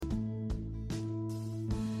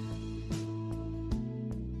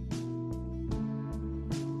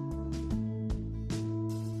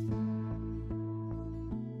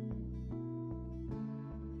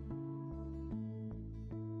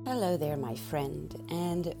Hello there, my friend,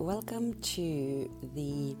 and welcome to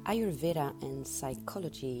the Ayurveda and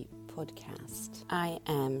Psychology podcast. I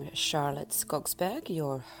am Charlotte Skogsberg,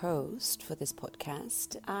 your host for this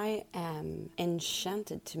podcast. I am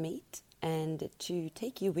enchanted to meet and to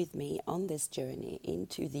take you with me on this journey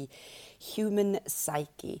into the human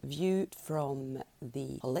psyche, viewed from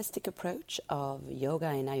the holistic approach of yoga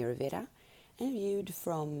and Ayurveda, and viewed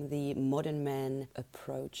from the modern man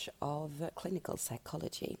approach of clinical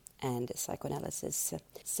psychology and psychoanalysis.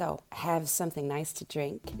 So have something nice to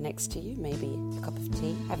drink next to you, maybe a cup of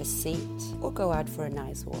tea, have a seat, or go out for a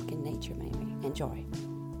nice walk in nature maybe. Enjoy.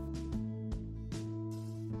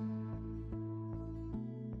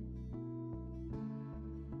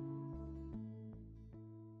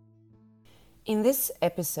 In this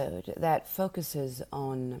episode that focuses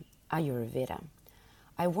on Ayurveda,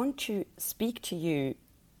 I want to speak to you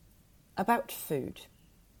about food,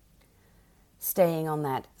 staying on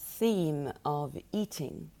that theme of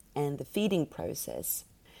eating and the feeding process.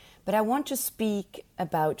 But I want to speak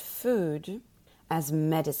about food as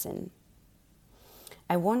medicine.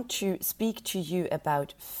 I want to speak to you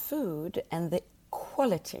about food and the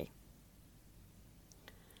quality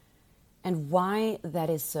and why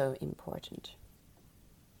that is so important.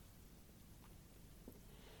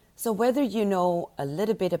 So whether you know a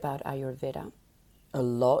little bit about Ayurveda, a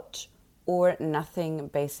lot, or nothing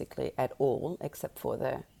basically at all, except for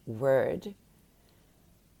the word,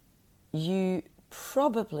 you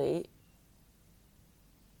probably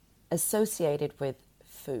associate it with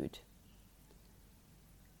food.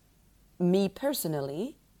 Me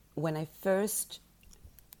personally, when I first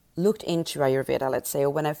looked into Ayurveda, let's say,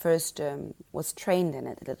 or when I first was trained in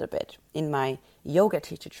it a little bit, in my yoga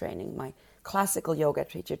teacher training, my classical yoga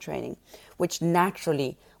teacher training, which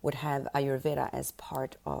naturally would have Ayurveda as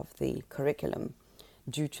part of the curriculum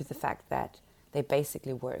due to the fact that they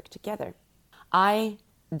basically work together. I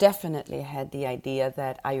definitely had the idea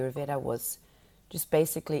that Ayurveda was just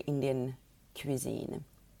basically Indian cuisine.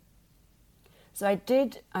 So I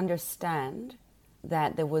did understand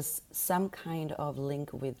that there was some kind of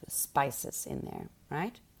link with spices in there,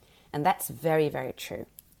 right? And that's very, very true.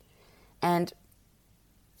 And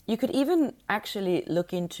you could even actually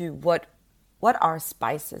look into what are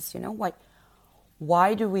spices,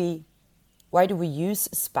 why do we use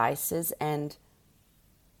spices and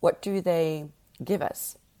what do they give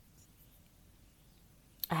us?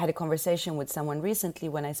 I had a conversation with someone recently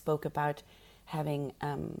when I spoke about having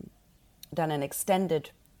done an extended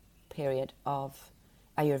period of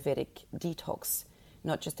Ayurvedic detox,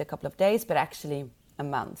 not just a couple of days, but actually a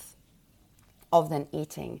month of then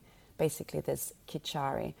eating basically this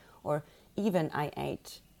khichdi, or even I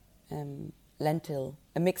ate a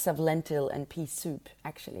mix of lentil and pea soup,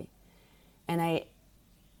 actually. And I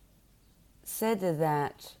said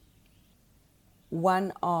that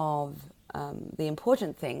one of the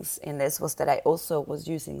important things in this was that I also was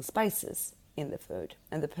using spices in the food.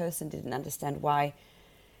 And the person didn't understand why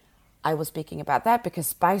I was speaking about that, because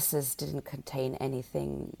spices didn't contain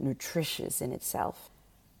anything nutritious in itself,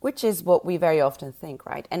 which is what we very often think,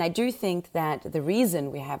 right? And I do think that the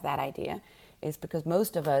reason we have that idea is because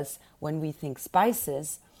most of us, when we think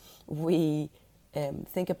spices, we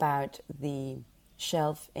think about the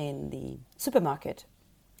shelf in the supermarket,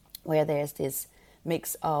 where there's this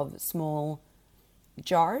mix of small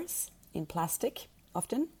jars in plastic,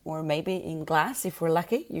 often, or maybe in glass if we're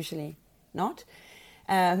lucky, usually not,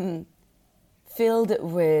 filled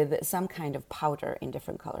with some kind of powder in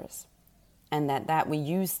different colors. And that we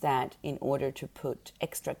use that in order to put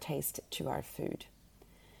extra taste to our food.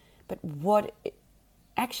 But what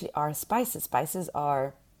actually are spices? Spices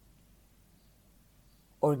are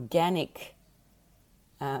organic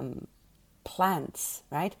plants,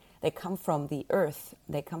 right? They come from the earth,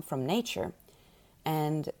 they come from nature,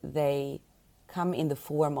 and they come in the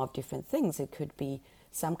form of different things. It could be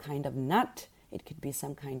some kind of nut, it could be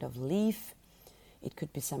some kind of leaf, it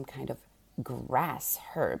could be some kind of grass,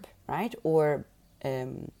 herb, right? Or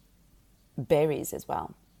berries as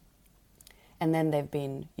well. And then they've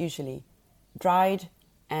been usually dried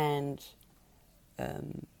and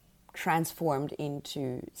transformed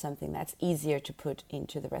into something that's easier to put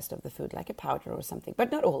into the rest of the food, like a powder or something,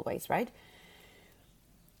 but not always, right?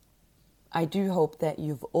 I do hope that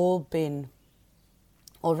you've all been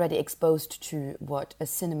already exposed to what a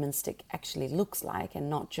cinnamon stick actually looks like, and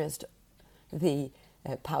not just the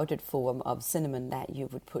powdered form of cinnamon that you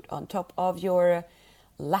would put on top of your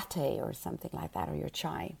latte or something like that, or your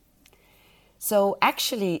chai. So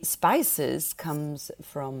actually spices comes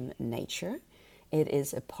from nature. It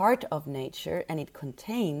is a part of nature, and it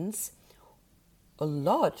contains a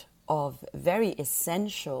lot of very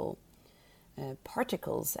essential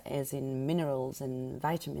particles, as in minerals and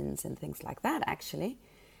vitamins and things like that, actually,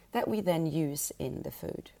 that we then use in the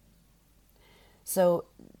food. So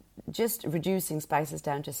just reducing spices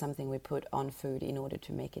down to something we put on food in order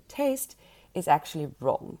to make it taste is actually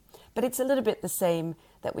wrong. But it's a little bit the same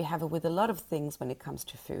that we have with a lot of things when it comes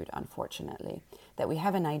to food, unfortunately, that we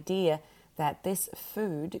have an idea that this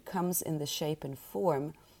food comes in the shape and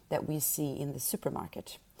form that we see in the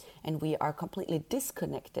supermarket. And we are completely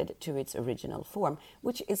disconnected to its original form,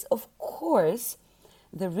 which is, of course,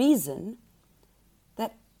 the reason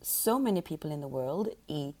that so many people in the world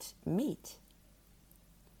eat meat.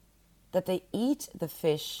 That they eat the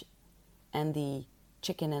fish and the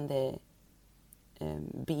chicken and the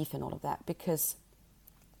beef and all of that. Because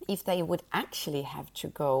if they would actually have to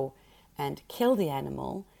go and kill the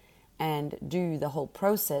animal and do the whole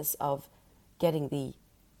process of getting the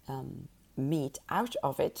meat out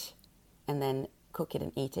of it and then cook it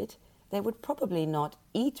and eat it, they would probably not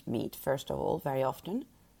eat meat, first of all, very often.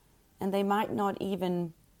 And they might not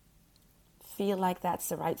even feel like that's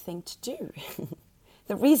the right thing to do.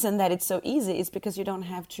 The reason that it's so easy is because you don't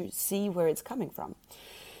have to see where it's coming from.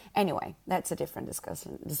 Anyway, that's a different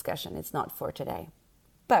discussion. It's not for today.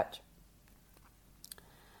 But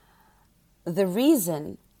the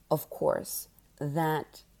reason, of course,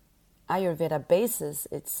 that Ayurveda bases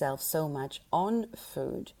itself so much on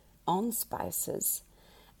food, on spices,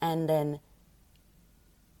 and then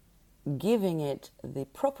giving it the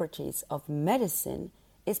properties of medicine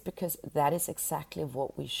is because that is exactly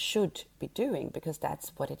what we should be doing, because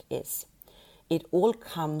that's what it is. It all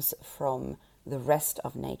comes from the rest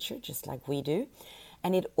of nature, just like we do,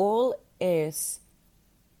 and it all has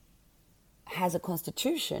a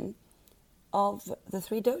constitution of the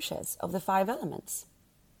 3 doshas, of the 5 elements.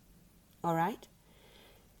 All right?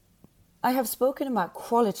 I have spoken about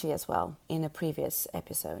quality as well in a previous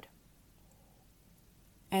episode.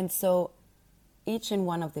 And so each and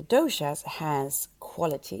one of the doshas has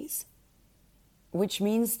qualities, which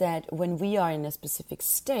means that when we are in a specific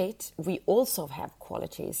state, we also have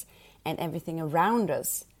qualities, and everything around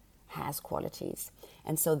us has qualities.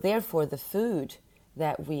 And so therefore the food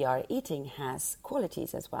that we are eating has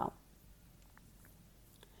qualities as well.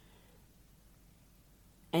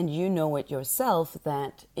 And you know it yourself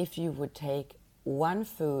that if you would take one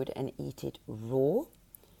food and eat it raw,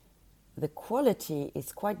 the quality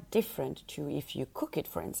is quite different to if you cook it,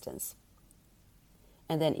 for instance.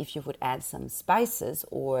 And then if you would add some spices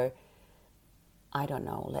or, I don't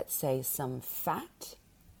know, let's say some fat,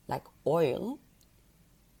 like oil,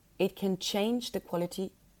 it can change the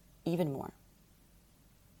quality even more.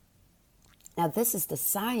 Now, this is the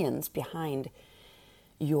science behind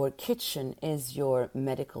your kitchen is your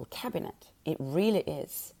medical cabinet. It really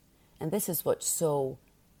is. And this is what's so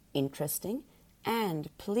interesting. And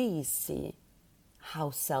please see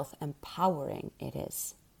how self-empowering it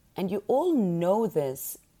is. And you all know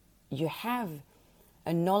this. You have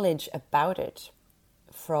a knowledge about it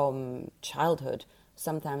from childhood.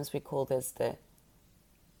 Sometimes we call this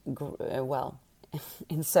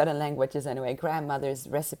in certain languages anyway, grandmother's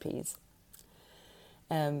recipes.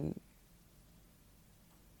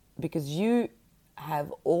 Because you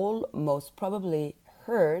have all most probably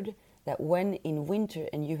heard that when in winter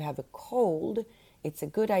and you have a cold, it's a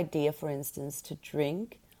good idea, for instance, to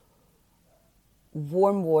drink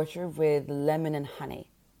warm water with lemon and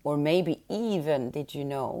honey. Or maybe even, did you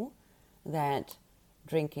know that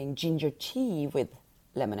drinking ginger tea with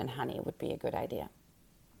lemon and honey would be a good idea?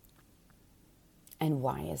 And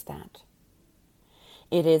why is that?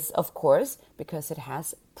 It is, of course, because it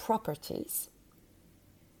has properties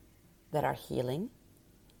that are healing.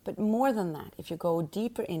 But more than that, if you go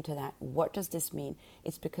deeper into that, what does this mean?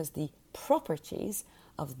 It's because the properties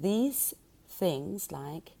of these things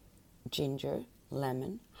like ginger,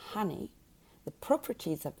 lemon, honey, the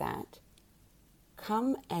properties of that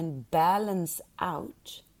come and balance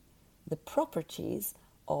out the properties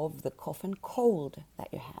of the cough and cold that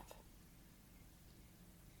you have.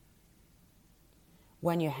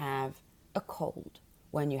 When you have a cold,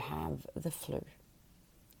 when you have the flu,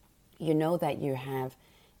 you know that you have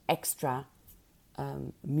extra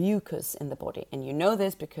mucus in the body. And you know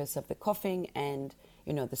this because of the coughing and,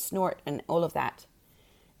 the snort and all of that.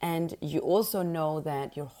 And you also know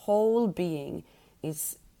that your whole being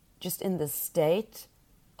is just in the state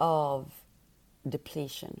of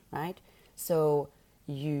depletion, right? So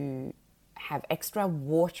you have extra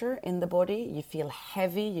water in the body, you feel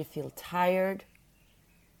heavy, you feel tired,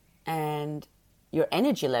 and your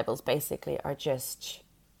energy levels basically are just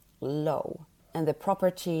low. And the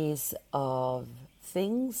properties of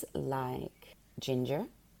things like ginger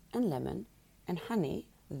and lemon and honey,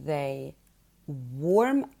 they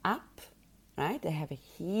warm up, right? They have a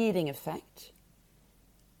heating effect,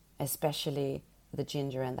 especially the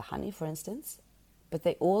ginger and the honey, for instance. But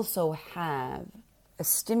they also have a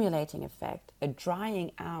stimulating effect, a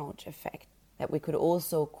drying out effect that we could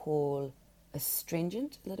also call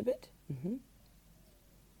astringent a little bit.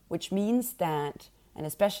 Which means that, and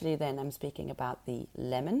especially then I'm speaking about the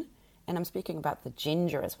lemon, and I'm speaking about the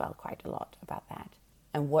ginger as well, quite a lot about that.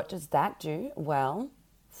 And what does that do? Well,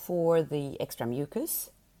 for the extra mucus,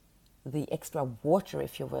 the extra water,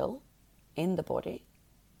 if you will, in the body,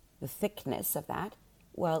 the thickness of that,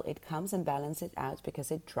 well, it comes and balances it out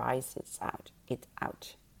because it dries it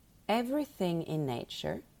out. Everything in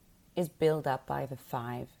nature is built up by the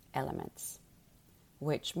 5 elements,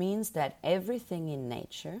 which means that everything in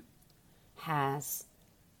nature has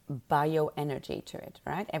bioenergy to it,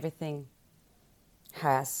 right? Everything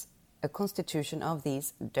has a constitution of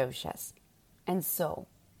these doshas. And so,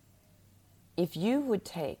 if you would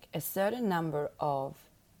take a certain number of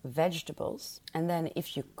vegetables, and then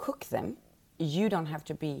if you cook them, you don't have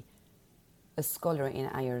to be a scholar in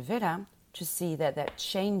Ayurveda to see that that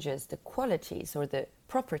changes the qualities or the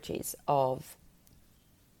properties of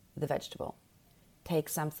the vegetable. Take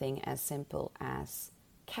something as simple as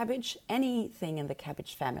cabbage, anything in the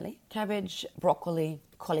cabbage family, cabbage, broccoli,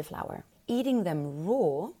 cauliflower. Eating them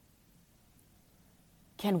raw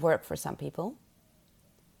can work for some people,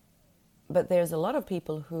 but there's a lot of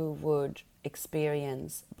people who would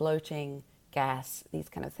experience bloating, gas, these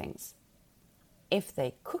kind of things. If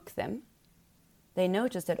they cook them, they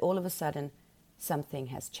notice that all of a sudden something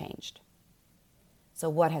has changed. So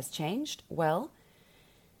what has changed? Well,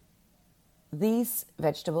 these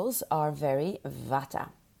vegetables are very vata,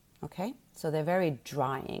 okay? So they're very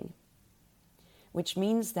drying, which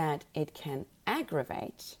means that it can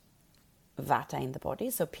aggravate vata in the body.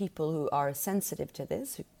 So people who are sensitive to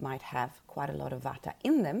this, who might have quite a lot of vata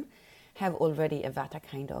in them, have already a vata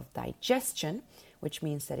kind of digestion, which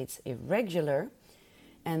means that it's irregular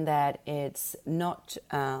and that it's not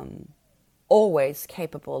always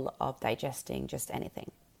capable of digesting just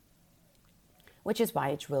anything, which is why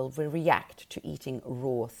it will react to eating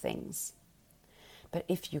raw things. But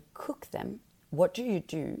if you cook them, what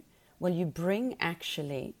do? Well, you bring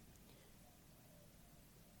actually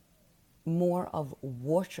more of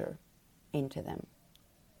water into them.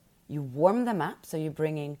 You warm them up, so you're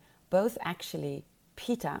bringing both actually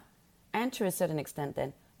pitta and to a certain extent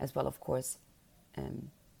then as well, of course,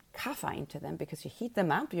 kapha into them, because you heat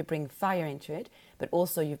them up, you bring fire into it, but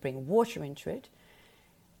also you bring water into it.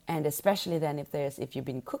 And especially then if you've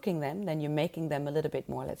been cooking them, then you're making them a little bit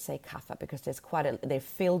more, let's say, kapha, because they're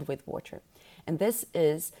filled with water. And this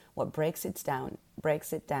is what breaks it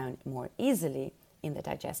down more easily in the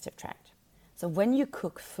digestive tract. So when you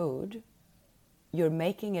cook food, you're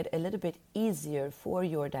making it a little bit easier for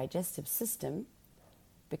your digestive system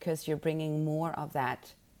because you're bringing more of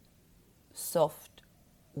that soft,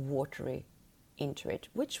 watery into it,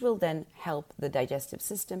 which will then help the digestive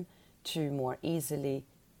system to more easily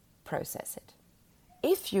process it.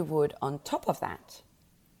 If you would, on top of that,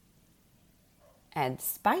 add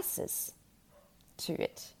spices to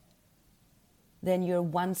it, then you're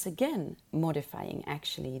once again modifying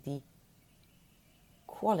actually the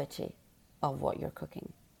quality of what you're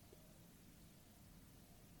cooking.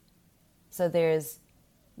 So there's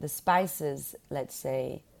the spices, let's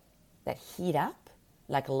say, that heat up,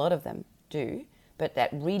 like a lot of them do, but that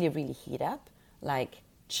really, really heat up, like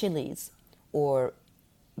chilies or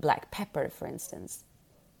black pepper, for instance.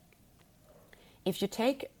 If you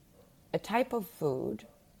take a type of food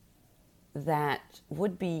that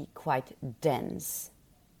would be quite dense,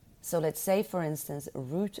 so let's say, for instance,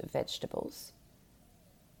 root vegetables,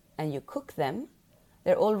 and you cook them,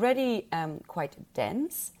 they're already quite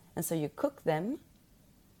dense, and so you cook them,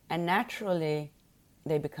 and naturally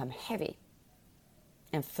they become heavy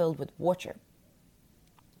and filled with water.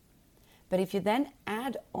 But if you then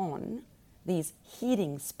add on these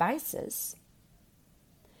heating spices,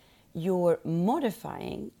 you're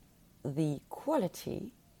modifying the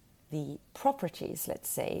quality, the properties, let's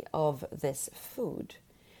say, of this food,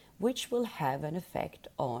 which will have an effect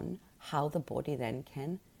on how the body then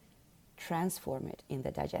can transform it in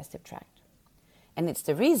the digestive tract. And it's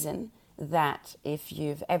the reason that if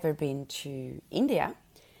you've ever been to India,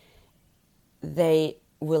 they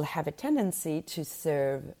will have a tendency to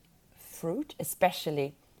serve fruit,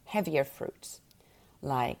 especially heavier fruits,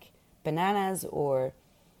 like bananas or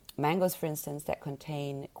mangoes, for instance, that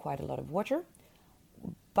contain quite a lot of water,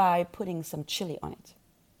 by putting some chili on it.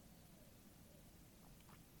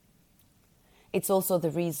 It's also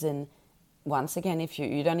the reason once again, if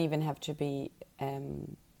you don't even have to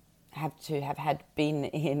have had been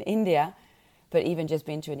in India, but even just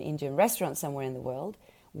been to an Indian restaurant somewhere in the world,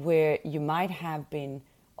 where you might have been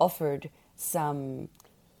offered some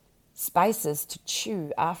spices to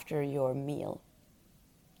chew after your meal,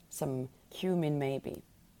 some cumin maybe,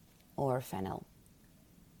 or fennel.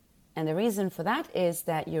 And the reason for that is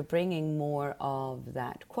that you're bringing more of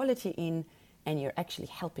that quality in, and you're actually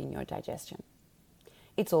helping your digestion.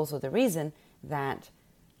 It's also the reason that,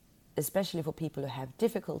 especially for people who have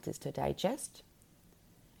difficulties to digest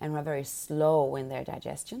and are very slow in their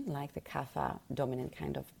digestion, like the kapha dominant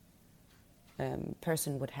kind of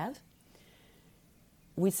person would have,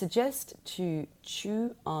 we suggest to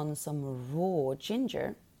chew on some raw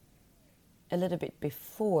ginger a little bit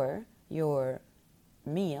before your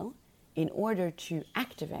meal in order to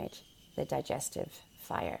activate the digestive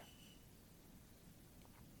fire.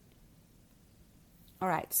 All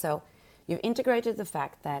right, so you've integrated the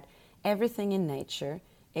fact that everything in nature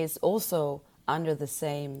is also under the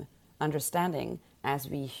same understanding as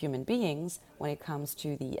we human beings when it comes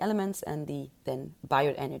to the elements and the then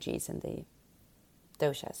bioenergies and the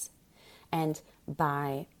doshas. And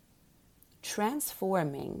by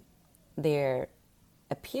transforming their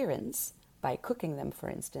appearance, by cooking them, for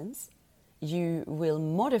instance, you will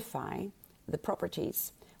modify the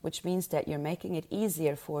properties, which means that you're making it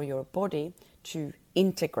easier for your body to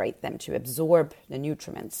integrate them, to absorb the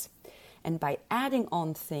nutriments. And by adding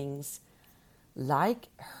on things like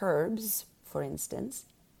herbs, for instance,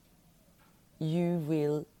 you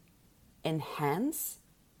will enhance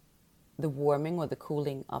the warming or the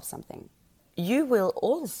cooling of something. You will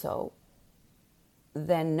also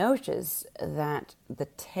then notice that the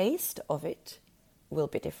taste of it will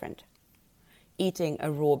be different. Eating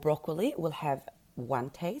a raw broccoli will have one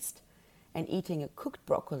taste, and eating a cooked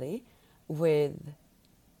broccoli with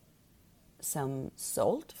some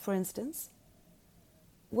salt, for instance,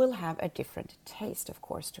 will have a different taste, of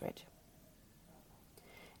course, to it.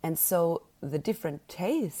 And so the different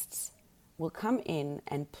tastes will come in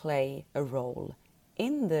and play a role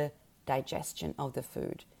in the digestion of the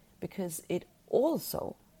food, because it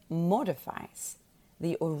also modifies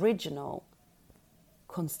the original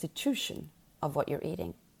constitution of what you're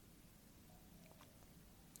eating.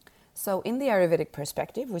 So in the Ayurvedic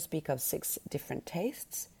perspective, we speak of 6 different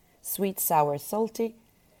tastes: sweet, sour, salty,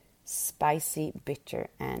 spicy, bitter,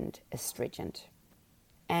 and astringent.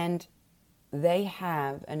 And they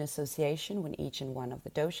have an association with each and one of the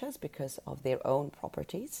doshas because of their own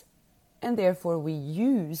properties. And therefore we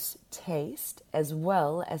use taste as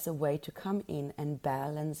well as a way to come in and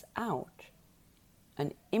balance out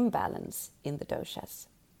an imbalance in the doshas.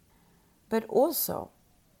 But also,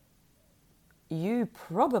 you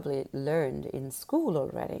probably learned in school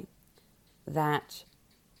already that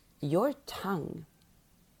your tongue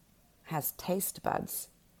has taste buds,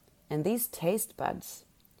 and these taste buds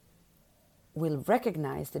will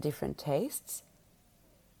recognize the different tastes,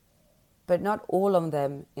 but not all of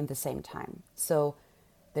them in the same time. So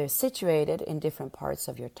they're situated in different parts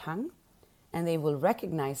of your tongue, and they will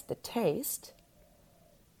recognize the taste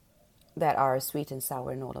that are sweet and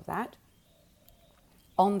sour and all of that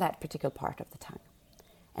on that particular part of the tongue.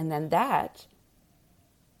 And then that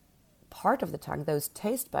part of the tongue, those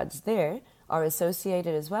taste buds there, are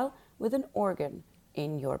associated as well with an organ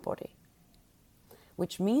in your body.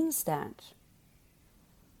 Which means that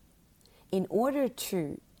in order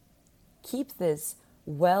to keep this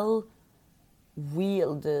well-wheeled,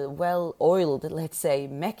 well-oiled, let's say,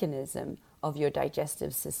 mechanism of your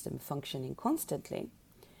digestive system functioning constantly,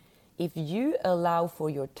 if you allow for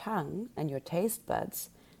your tongue and your taste buds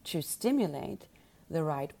to stimulate the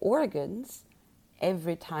right organs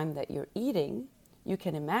every time that you're eating, you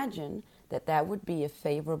can imagine that that would be a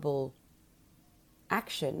favorable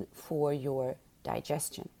action for your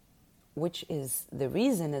digestion, which is the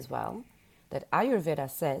reason as well that Ayurveda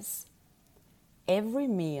says every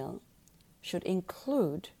meal should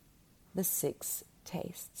include the 6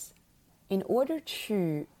 tastes. In order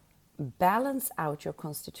to balance out your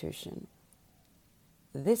constitution,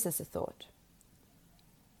 this is a thought.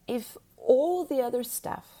 If all the other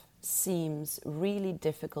stuff seems really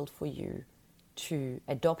difficult for you to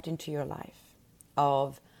adopt into your life,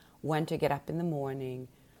 of when to get up in the morning,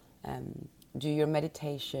 do your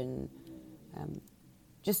meditation,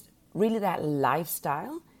 just really that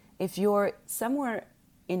lifestyle, if you're somewhere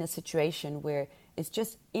in a situation where it's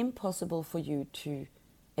just impossible for you to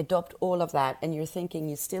adopt all of that, and you're thinking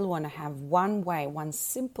you still want to have one way, one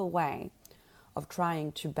simple way of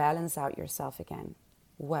trying to balance out yourself again,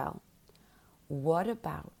 well, what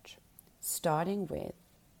about starting with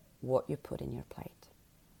what you put in your plate?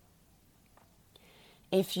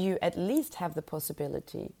 if you at least have the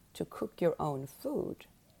possibility to cook your own food,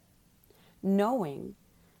 knowing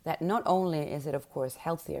that not only is it, of course,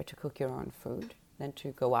 healthier to cook your own food than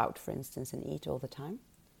to go out, for instance, and eat all the time,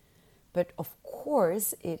 but of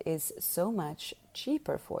course it is so much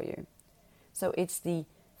cheaper for you. So it's the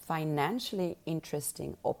financially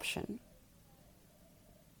interesting option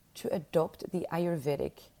to adopt the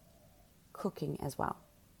Ayurvedic cooking as well.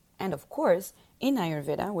 And of course, in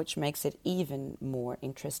Ayurveda, which makes it even more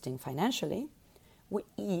interesting financially, we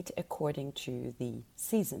eat according to the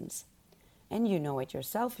seasons. And you know it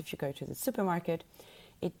yourself, if you go to the supermarket,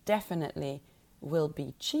 it definitely will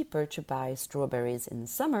be cheaper to buy strawberries in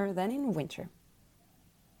summer than in winter,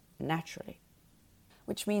 naturally.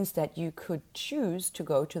 Which means that you could choose to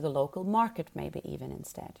go to the local market maybe even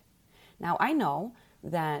instead. Now, I know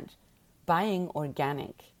that buying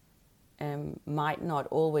organic might not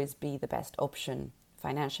always be the best option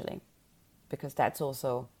financially, because that's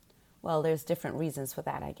also, well, there's different reasons for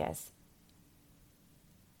that, I guess.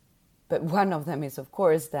 But one of them is, of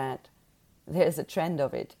course, that there's a trend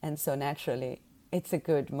of it, and so naturally it's a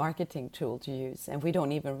good marketing tool to use, and we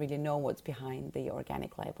don't even really know what's behind the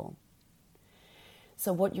organic label.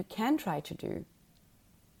 So what you can try to do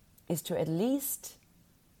is to at least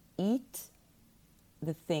eat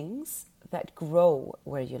the things that grow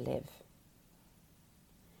where you live.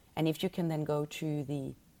 And if you can then go to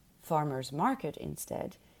the farmer's market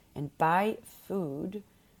instead and buy food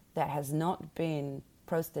that has not been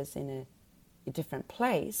processed in a different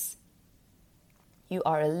place, you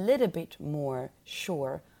are a little bit more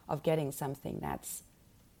sure of getting something that's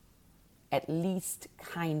at least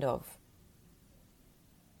kind of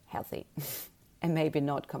healthy and maybe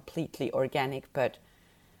not completely organic, but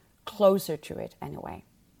closer to it anyway.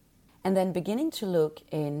 And then beginning to look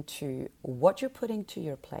into what you're putting to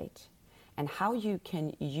your plate and how you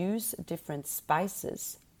can use different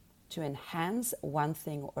spices to enhance one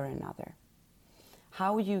thing or another.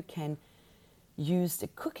 How you can use the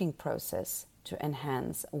cooking process to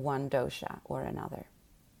enhance one dosha or another.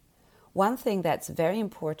 One thing that's very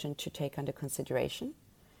important to take under consideration,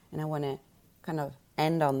 and I want to kind of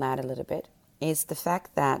end on that a little bit, is the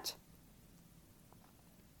fact that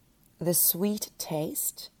the sweet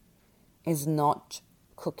taste is not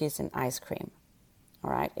cookies and ice cream.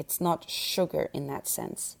 All right? It's not sugar in that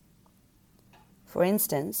sense. For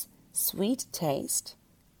instance, sweet taste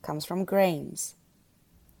comes from grains.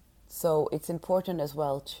 So it's important as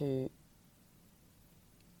well to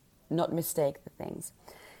not mistake the things.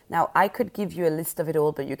 Now, I could give you a list of it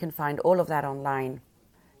all, but you can find all of that online,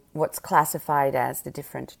 what's classified as the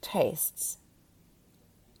different tastes.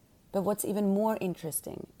 But what's even more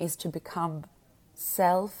interesting is to become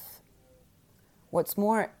What's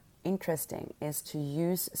more interesting is to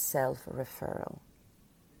use self-referral.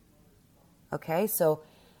 Okay, so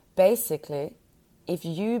basically, if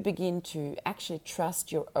you begin to actually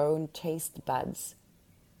trust your own taste buds,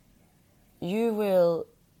 you will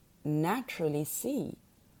naturally see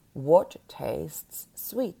what tastes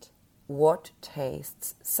sweet, what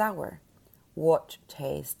tastes sour, what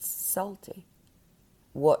tastes salty,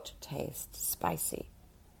 what tastes spicy,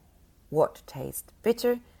 what tastes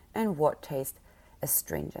bitter, and what tastes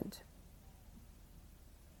astringent.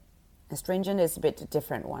 Astringent is a bit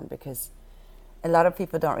different one because a lot of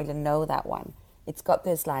people don't really know that one. It's got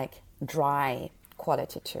this like dry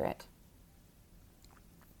quality to it.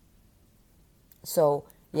 So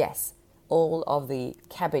yes, all of the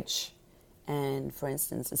cabbage and, for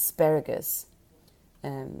instance, asparagus,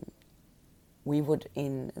 we would,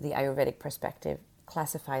 in the Ayurvedic perspective,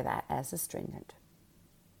 classify that as astringent.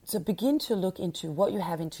 So begin to look into what you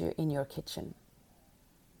have in your kitchen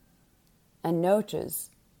and notice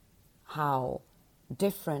how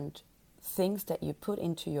different things that you put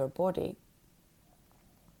into your body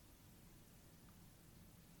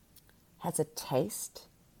has a taste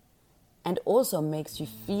and also makes you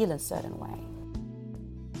feel a certain way.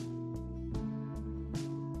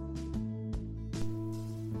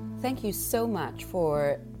 Thank you so much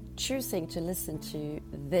for choosing to listen to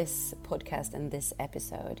this podcast and this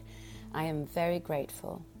episode. I am very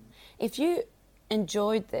grateful. If you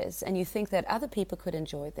enjoyed this and you think that other people could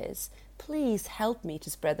enjoy this, please help me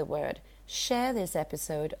to spread the word. Share this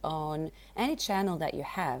episode on any channel that you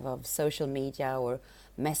have of social media or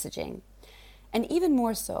messaging. And even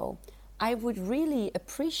more so, I would really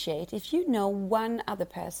appreciate if you know one other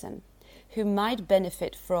person who might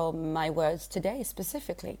benefit from my words today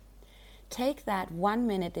specifically. Take that 1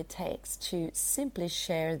 minute it takes to simply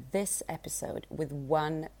share this episode with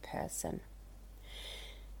one person.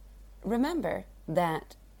 Remember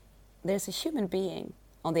that there's a human being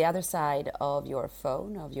on the other side of your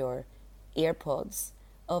phone, of your earpods,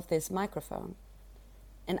 of this microphone.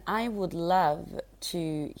 And I would love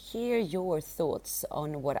to hear your thoughts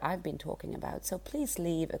on what I've been talking about. So please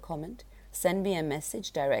leave a comment. Send me a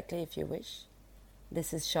message directly if you wish.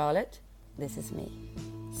 This is Charlotte. This is me.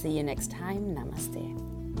 See you next time.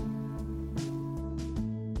 Namaste.